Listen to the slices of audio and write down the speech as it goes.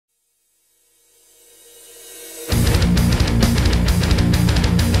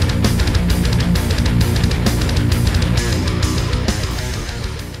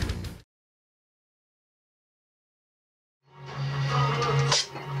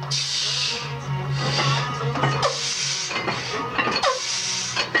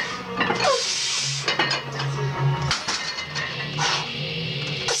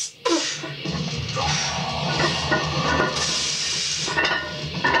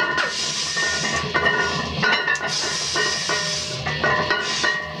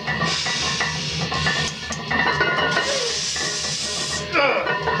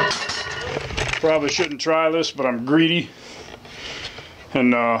Probably shouldn't try this, but I'm greedy.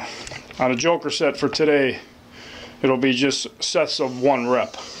 And on a joker set for today, it'll be just sets of 1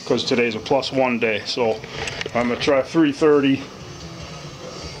 rep, because today's a +1 day. So I'm gonna try 330.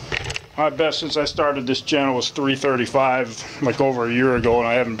 My best since I started this channel was 335, like over a year ago, and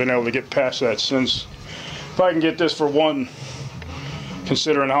I haven't been able to get past that since. If I can get this for 1,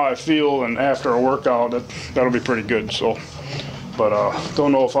 considering how I feel and after a workout, that'll be pretty good. So, but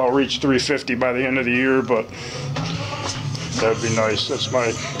don't know if I'll reach 350 by the end of the year, but that'd be nice. That's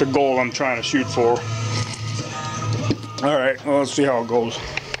the goal I'm trying to shoot for. All right, well, let's see how it goes.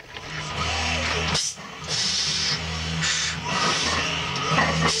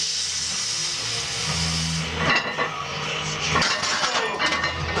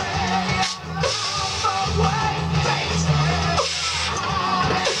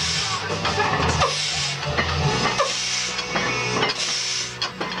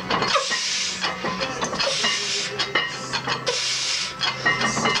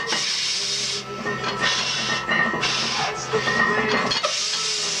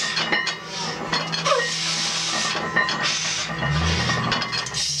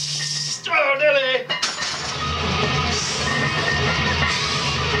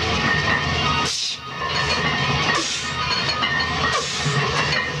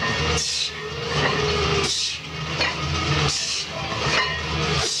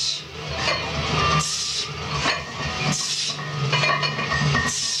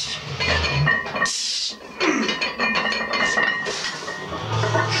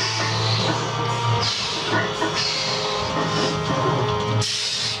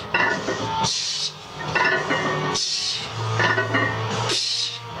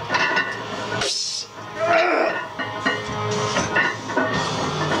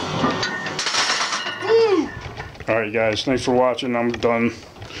 Alright guys, thanks for watching. I'm done.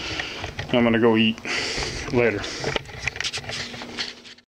 I'm gonna go eat later.